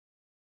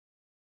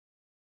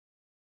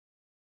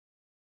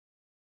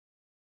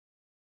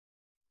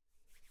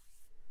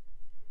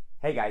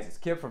Hey guys, it's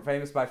Kim from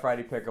Famous by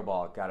Friday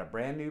Pickleball. Got a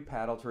brand new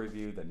paddle to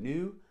review, the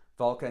new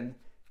Vulcan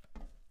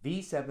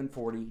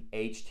V740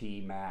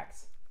 HT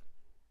Max.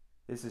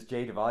 This is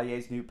Jay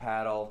Devalier's new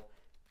paddle.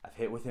 I've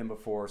hit with him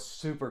before,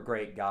 super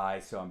great guy,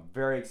 so I'm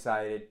very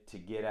excited to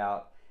get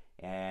out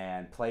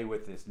and play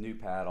with this new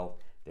paddle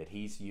that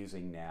he's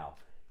using now.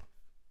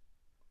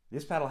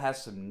 This paddle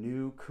has some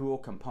new cool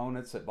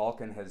components that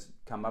Vulcan has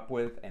come up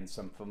with and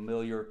some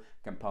familiar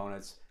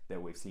components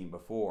that we've seen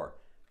before.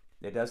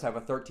 It does have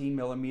a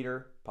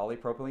 13mm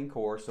polypropylene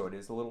core, so it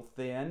is a little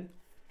thin,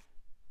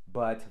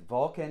 but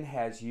Vulcan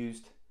has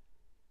used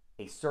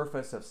a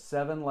surface of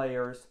 7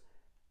 layers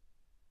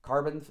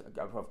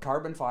of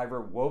carbon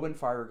fiber, woven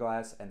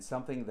fiberglass, and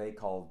something they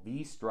call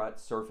V-strut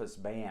surface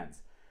bands.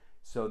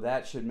 So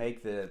that should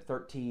make the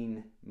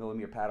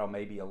 13mm paddle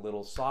maybe a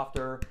little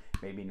softer,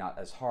 maybe not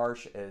as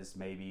harsh as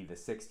maybe the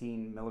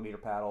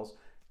 16mm paddles.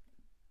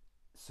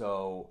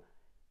 So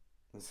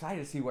I'm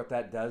excited to see what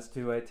that does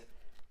to it.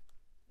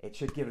 It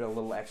should give it a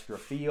little extra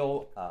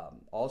feel.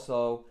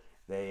 Also,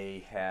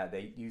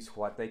 they use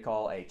what they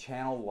call a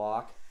channel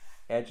lock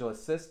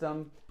edgeless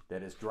system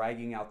that is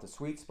dragging out the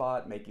sweet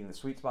spot, making the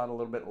sweet spot a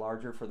little bit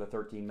larger for the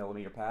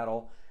 13mm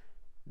paddle.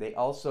 They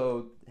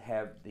also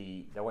have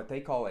what they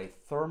call a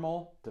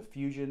thermal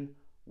diffusion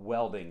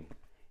welding.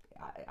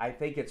 I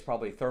think it's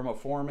probably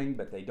thermoforming,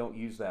 but they don't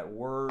use that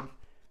word,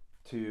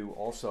 to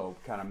also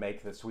kind of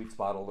make the sweet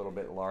spot a little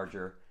bit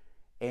larger,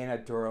 and a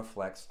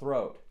Duraflex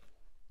throat.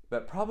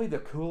 But probably the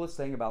coolest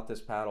thing about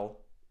this paddle,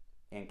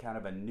 and kind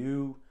of a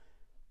new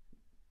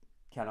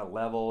kind of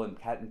level and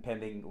patent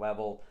pending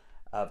level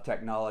of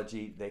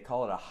technology, they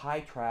call it a high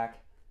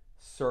track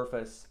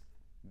surface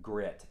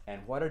grit.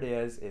 And what it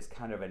is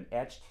kind of an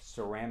etched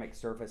ceramic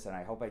surface, and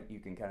I hope you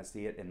can kind of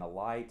see it in the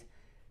light.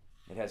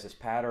 It has this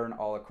pattern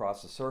all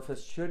across the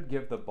surface, should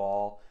give the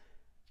ball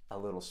a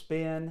little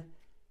spin,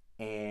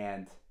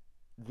 and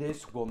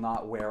this will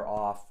not wear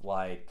off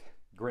like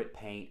grit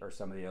paint or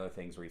some of the other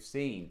things we've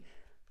seen.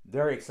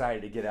 Very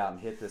excited to get out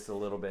and hit this a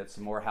little bit.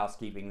 Some more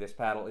housekeeping. This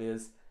paddle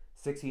is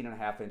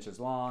 16.5 inches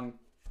long,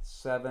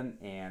 7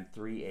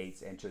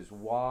 3/8 inches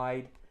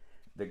wide.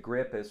 The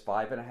grip is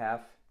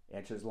 5.5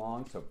 inches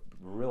long, so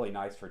really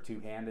nice for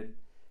two-handed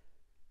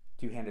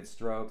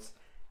strokes.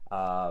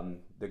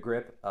 The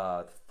grip,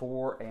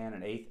 4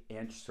 1/8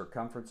 inch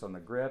circumference on the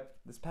grip.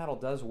 This paddle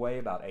does weigh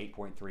about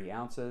 8.3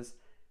 ounces,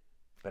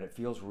 but it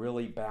feels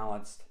really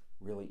balanced,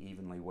 really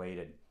evenly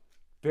weighted.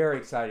 Very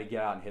excited to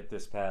get out and hit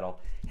this paddle.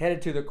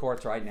 Headed to the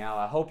courts right now.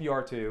 I hope you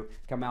are too.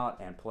 Come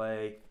out and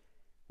play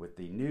with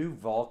the new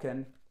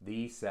Vulcan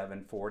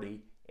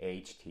V740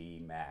 HT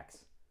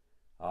Max.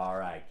 All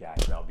right,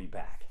 guys, I'll be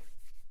back.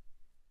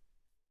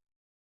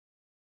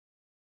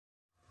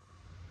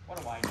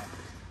 What do I know?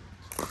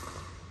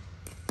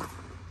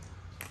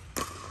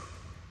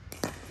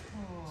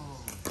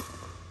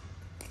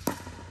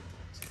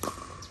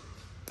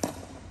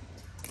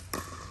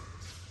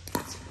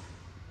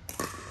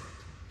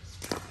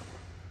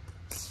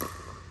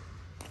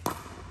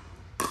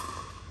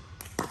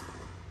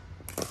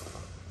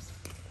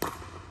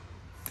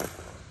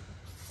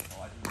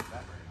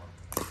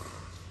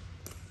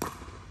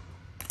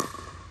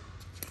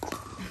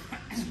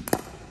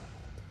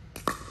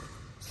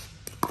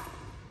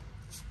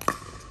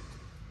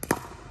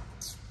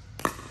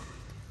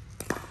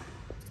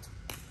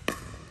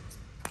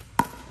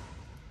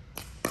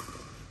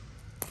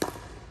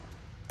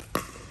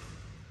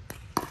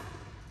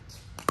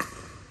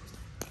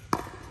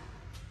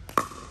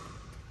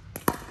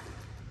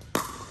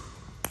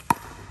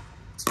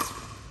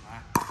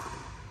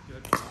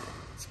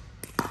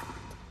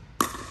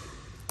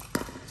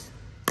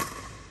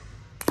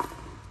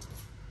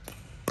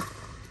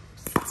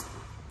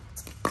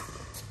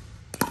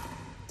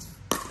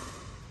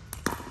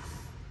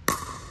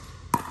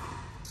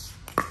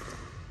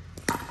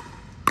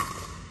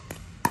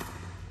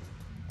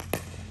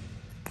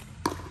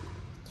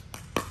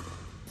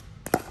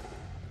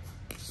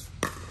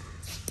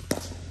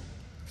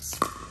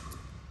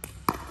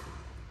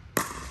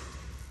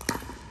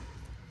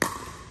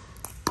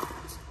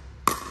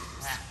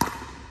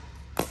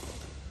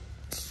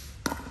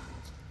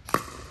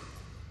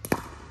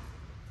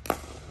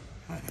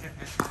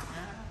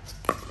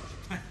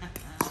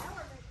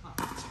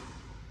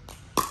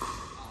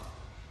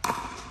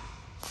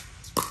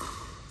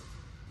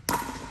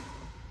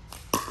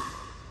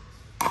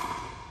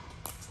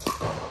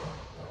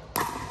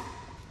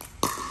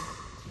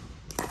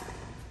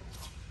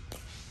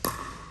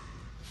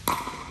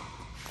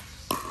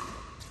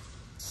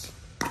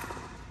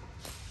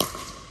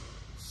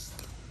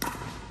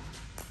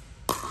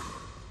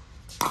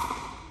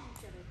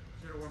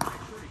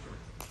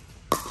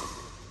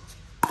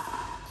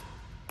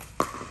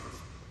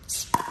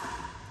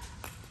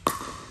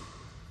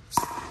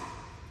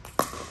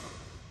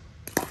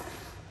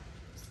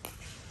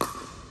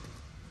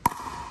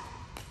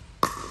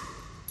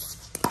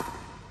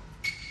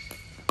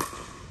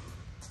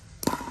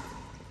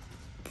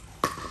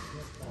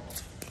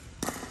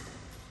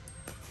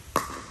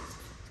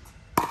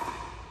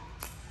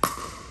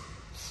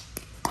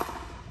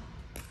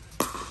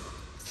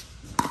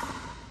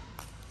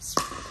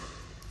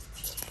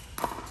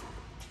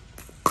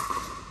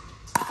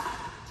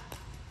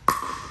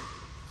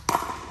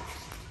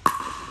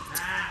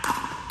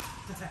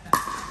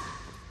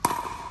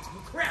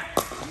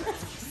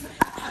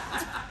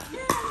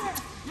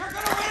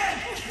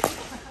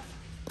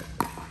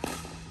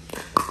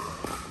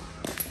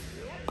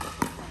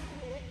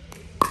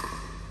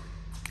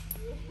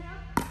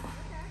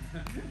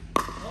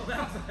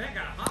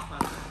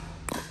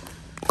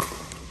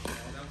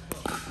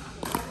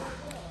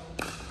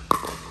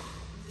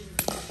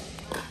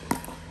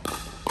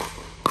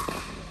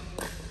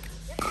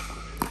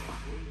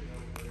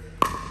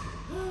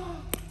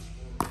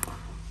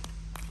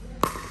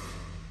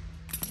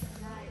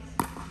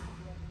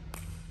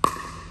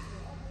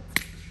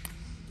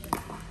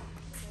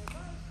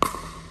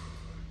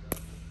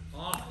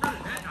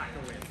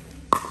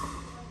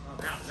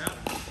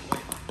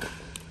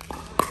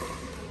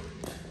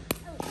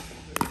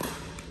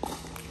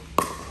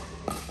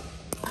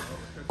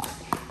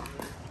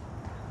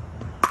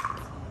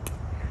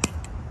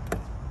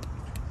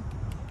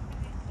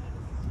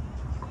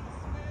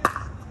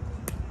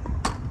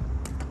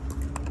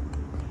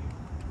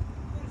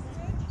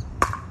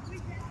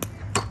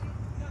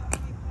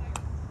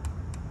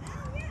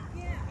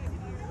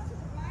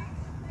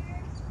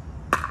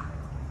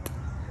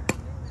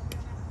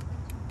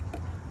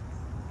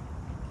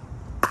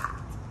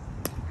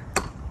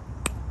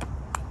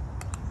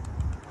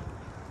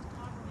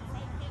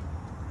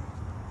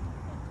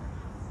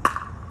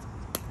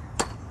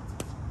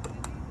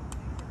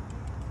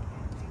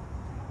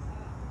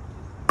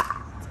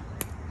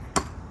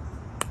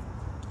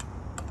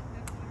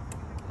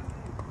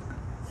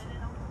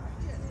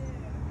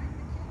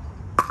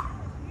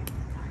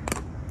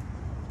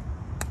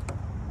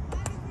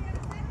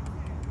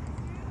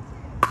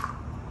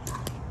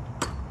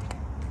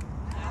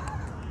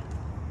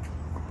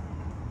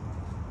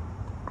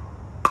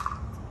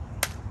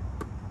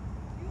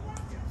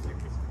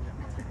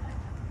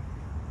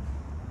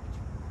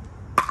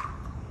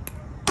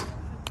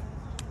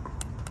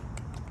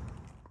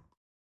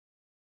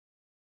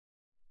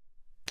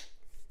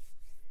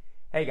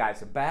 Hey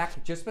guys, I'm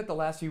back. Just spent the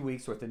last few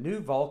weeks with the new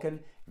Vulcan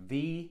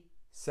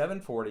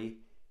V740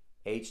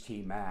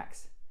 HT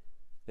Max.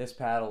 This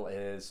paddle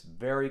is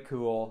very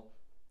cool.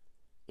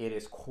 It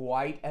is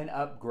quite an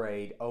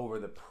upgrade over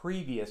the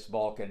previous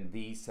Vulcan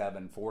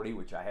V740,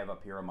 which I have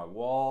up here on my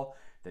wall,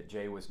 that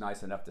Jay was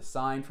nice enough to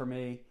sign for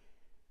me.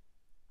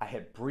 I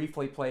had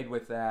briefly played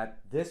with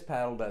that. This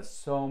paddle does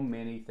so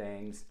many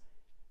things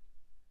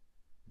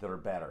that are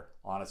better.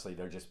 Honestly,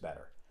 they're just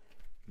better.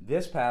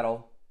 This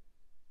paddle,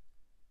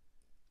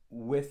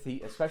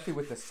 especially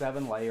with the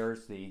 7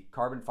 layers, the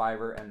carbon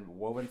fiber and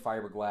woven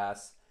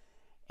fiberglass,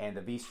 and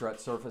the V-strut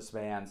surface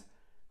bands,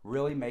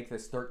 really make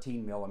this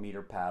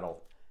 13mm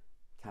paddle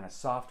kind of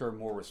softer,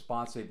 more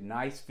responsive,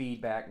 nice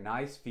feedback,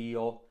 nice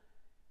feel.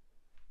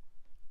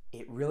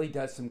 It really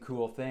does some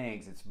cool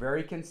things. It's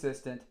very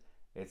consistent,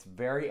 it's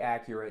very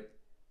accurate,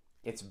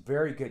 it's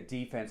very good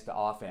defense to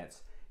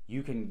offense.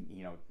 You can,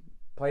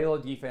 play a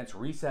little defense,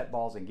 reset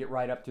balls, and get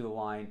right up to the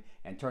line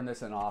and turn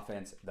this in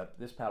offense.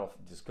 This paddle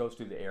just goes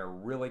through the air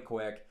really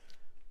quick,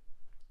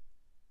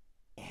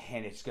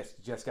 and it's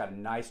just got a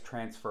nice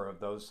transfer of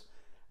those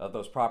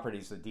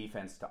properties of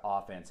defense to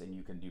offense, and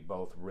you can do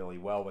both really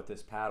well with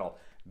this paddle.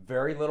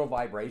 Very little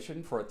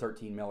vibration for a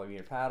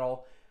 13mm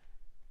paddle,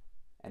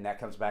 and that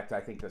comes back to,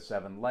 I think, the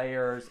 7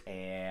 layers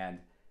and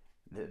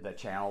the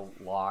channel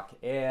lock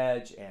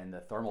edge and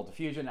the thermal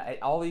diffusion.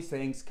 All these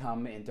things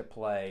come into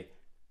play,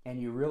 and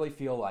you really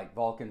feel like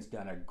Vulcan's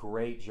done a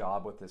great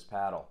job with this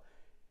paddle.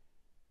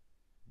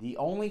 The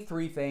only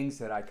 3 things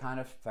that I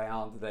kind of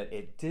found that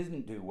it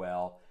didn't do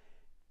well,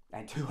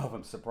 and 2 of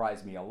them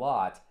surprised me a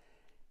lot,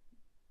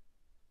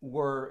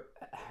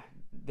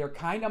 they're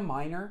kind of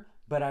minor,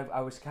 but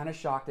I was kind of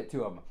shocked at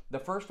 2 of them. The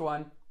first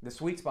one, the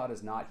sweet spot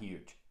is not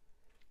huge.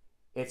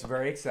 It's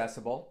very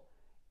accessible.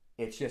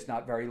 It's just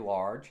not very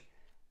large,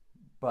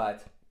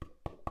 but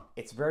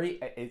it's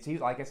easy,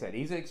 like I said,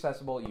 easy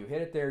accessible. You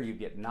hit it there, you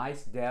get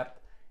nice depth,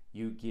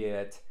 you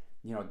get,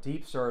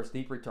 deep serves,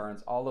 deep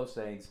returns, all those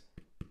things.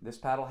 This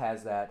paddle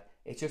has that.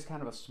 It's just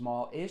kind of a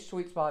small-ish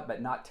sweet spot,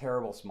 but not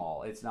terrible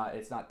small. It's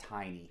not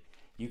tiny.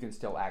 You can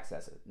still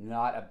access it.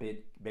 Not a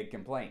big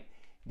complaint.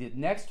 The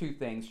next 2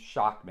 things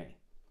shocked me.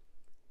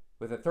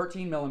 With a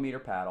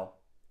 13mm paddle,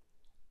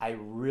 I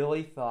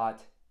really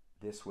thought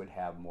this would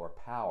have more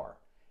power,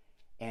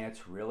 and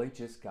it's really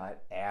just got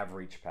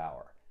average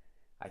power.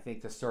 I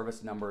think the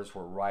service numbers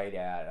were right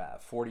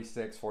at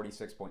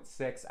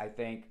 46.6, I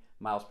think,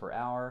 miles per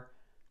hour.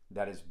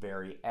 That is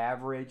very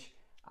average.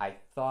 I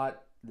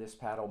thought this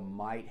paddle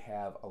might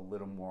have a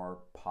little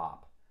more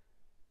pop.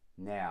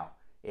 Now,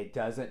 it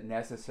doesn't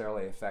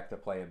necessarily affect the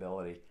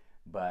playability,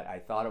 but I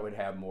thought it would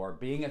have more.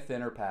 Being a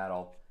thinner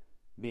paddle,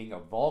 being a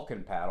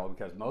Vulcan paddle,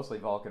 because mostly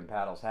Vulcan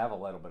paddles have a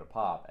little bit of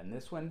pop, and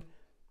this one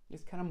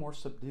is kind of more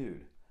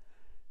subdued.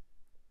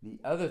 The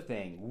other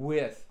thing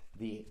with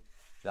the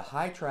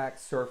high track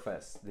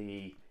surface,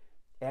 the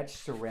etched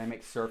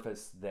ceramic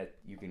surface that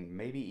you can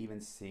maybe even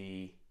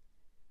see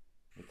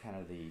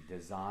the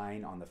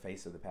design on the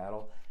face of the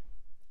paddle,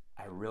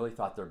 I really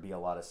thought there'd be a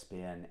lot of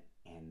spin,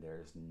 and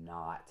there's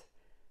not.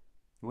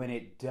 When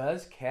it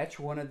does catch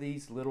one of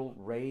these little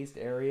raised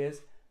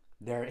areas,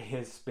 there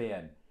is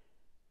spin.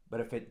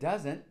 But if it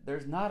doesn't,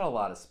 there's not a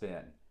lot of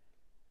spin.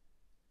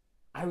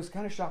 I was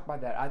kind of shocked by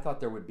that. I thought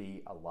there would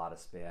be a lot of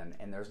spin,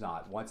 and there's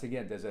not. Once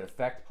again, does it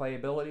affect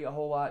playability a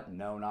whole lot?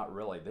 No, not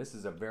really. This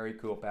is a very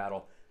cool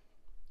paddle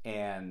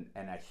and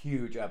a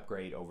huge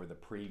upgrade over the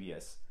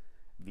previous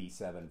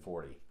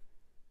V740.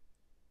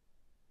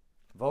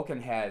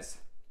 Vulcan has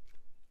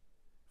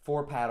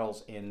 4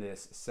 paddles in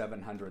this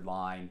 700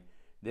 line.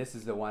 This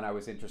is the one I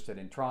was interested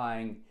in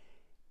trying,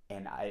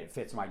 and it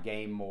fits my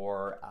game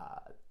more.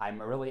 I'm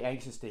really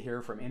anxious to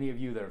hear from any of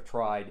you that have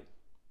tried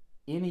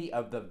any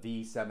of the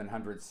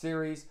V700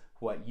 series,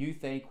 what you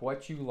think,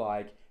 what you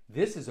like.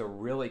 This is a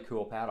really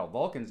cool paddle.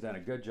 Vulcan's done a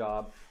good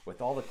job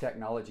with all the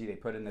technology they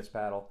put in this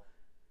paddle.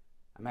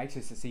 I'm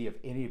anxious to see if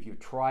any of you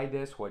tried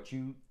this, what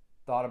you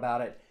thought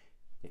about it.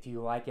 If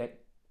you like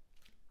it,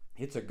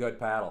 it's a good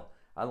paddle.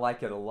 I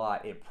like it a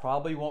lot. It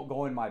probably won't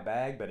go in my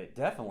bag, but it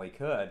definitely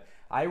could.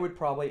 I would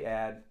probably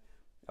add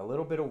a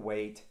little bit of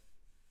weight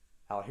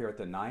out here at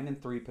the 9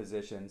 and 3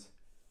 positions,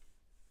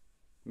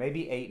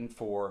 maybe 8 and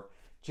 4,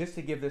 just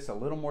to give this a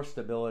little more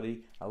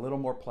stability, a little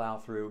more plow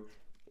through.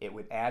 It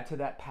would add to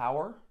that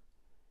power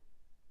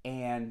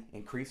and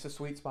increase the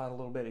sweet spot a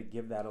little bit and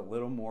give that a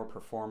little more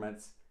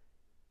performance.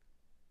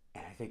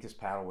 And I think this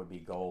paddle would be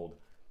gold.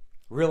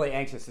 Really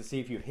anxious to see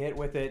if you hit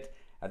with it.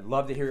 I'd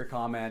love to hear your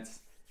comments.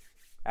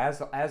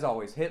 As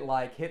always, hit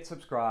like, hit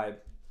subscribe,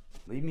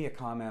 leave me a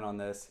comment on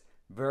this.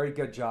 Very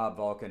good job,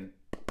 Vulcan.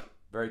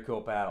 Very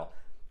cool paddle.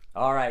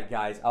 All right,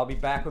 guys, I'll be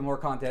back with more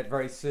content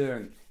very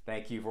soon.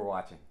 Thank you for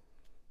watching.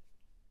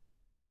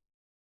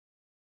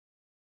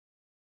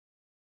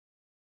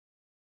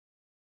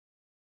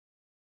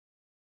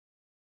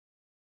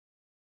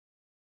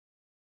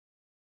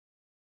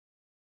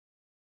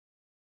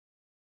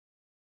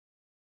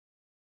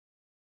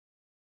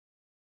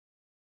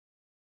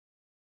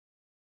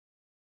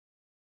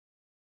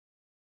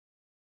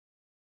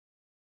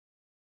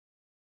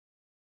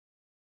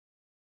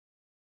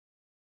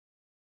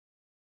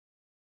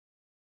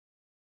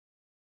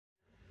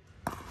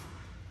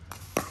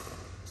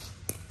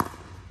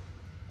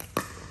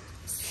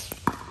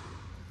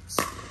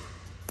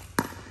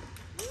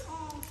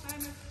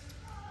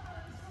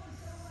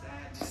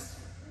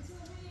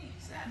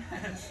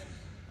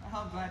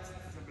 I'm glad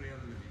somebody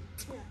else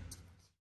did it.